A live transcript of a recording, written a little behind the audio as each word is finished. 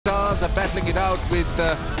Stars are battling it out with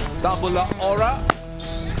Dambulla Aura.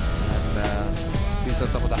 And these are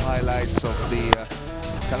some of the highlights of the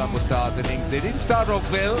Colombo Stars innings. They didn't start off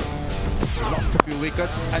well. They lost a few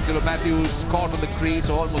wickets. Angelo Matthews caught on the crease,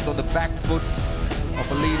 almost on the back foot of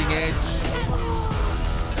a leading edge.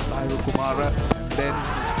 Kumara, then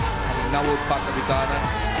Nawud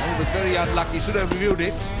Pakavitana. He was very unlucky, should have reviewed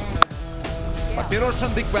it. But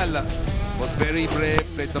Niroshan Dikwella was very brave,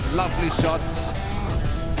 played some lovely shots.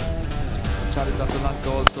 Charita Lanka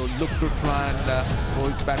also looked to try and throw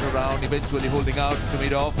his bat around, eventually holding out to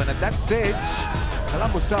mid-off. And at that stage,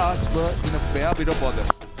 Colombo Stars were in a fair bit of bother.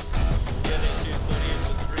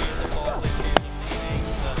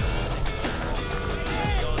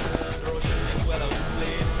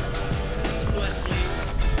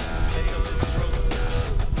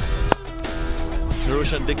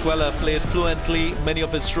 Niroshan Dikwella played fluently, many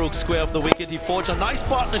of his strokes square of the wicket. He forged a nice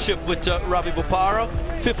partnership with Ravi Bopara,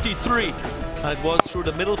 53. And it was through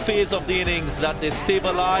the middle phase of the innings that they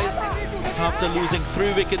stabilized after losing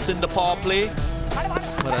 3 wickets in the power play.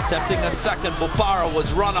 But attempting a second, Bopara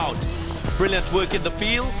was run out. Brilliant work in the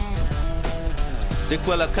field.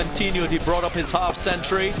 Dikwella continued, he brought up his half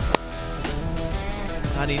century.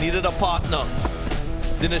 And he needed a partner.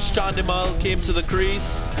 Dinesh Chandimal came to the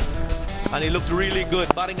crease. And he looked really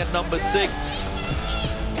good, batting at number 6.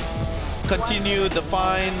 Continued the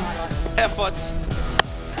fine effort.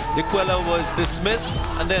 Dikwella was dismissed,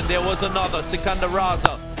 and then there was another. Sikandar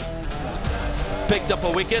Raza picked up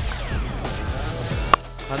a wicket,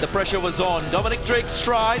 and the pressure was on. Dominic Drake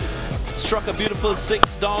stride, struck a beautiful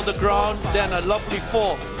 6 down the ground, then a lovely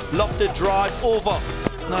 4, lofted drive over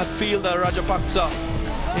that fielder Rajapaksa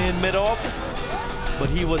in mid-off. But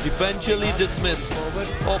he was eventually dismissed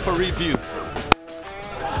off a review.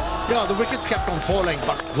 Yeah, the wickets kept on falling,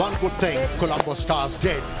 but one good thing Colombo Stars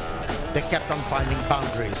did, they kept on finding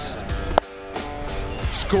boundaries.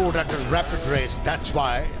 Scored at a rapid race, that's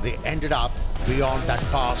why they ended up beyond that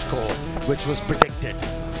power score, which was predicted.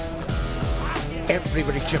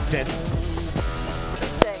 Everybody chipped in.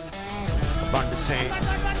 Bandase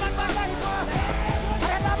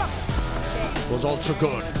was also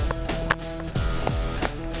good.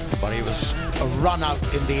 But he was a run out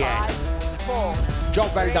in the end.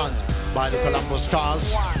 Job well done by the Colombo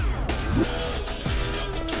Stars.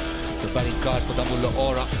 It's a batting card for Dambulla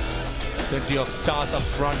Aura. Plenty of stars up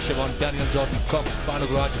front. Siobhan Daniel, Jordan Cox,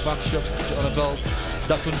 Panugraj Paksha, Jonabel,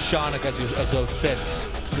 Dasun Shanak, as well said.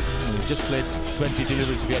 We just played 20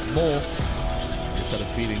 deliveries. If we had more, just had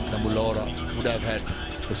a feeling Dambulla Aura would have had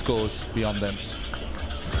the scores beyond them.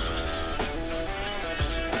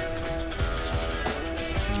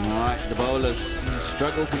 Alright, the bowlers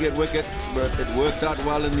struggled to get wickets, but it worked out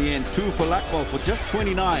well in the end. 2 for Lakmal for just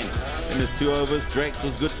 29 in his 2 overs. Drake's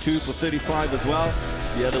was good, 2 for 35 as well.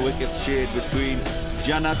 The other wickets shared between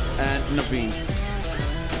Janat and Naveen.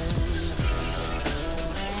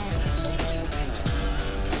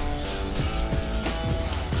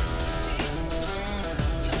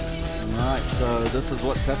 Alright, so this is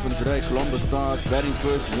what's happened today. Colombo Stars batting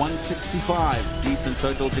first, 165. Decent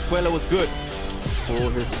total. Dikwella was good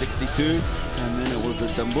for his 62, and then it was the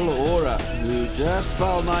Dambulla Aura who just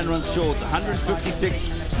fell 9 runs short. 156.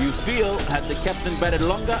 You feel had the captain batted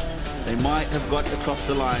longer, they might have got across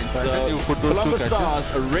the line. So Colombo Stars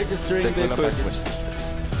are registering their first win.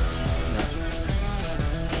 Yeah.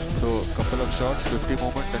 So a couple of shots, 50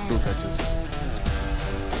 moment and 2 catches.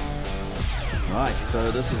 Right,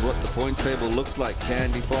 so this is what the points table looks like.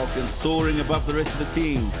 Candy Falcons soaring above the rest of the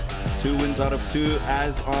teams. 2 wins out of 2,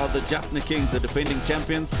 as are the Jaffna Kings, the defending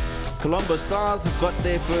champions. Colombo Stars have got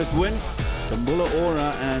their first win. Dambulla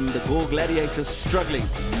Aura and the Gore Gladiators struggling,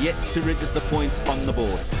 yet to register points on the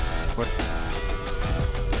board. But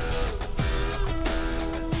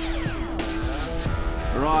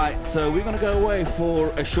right, so we're going to go away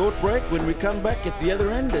for a short break. When we come back at the other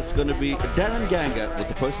end, it's going to be Darren Ganga with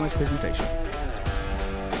the post-match presentation.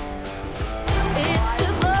 It's the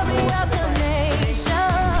glory of the nation.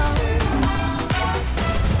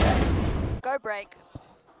 Go break.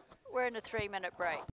 We're in a 3-minute break.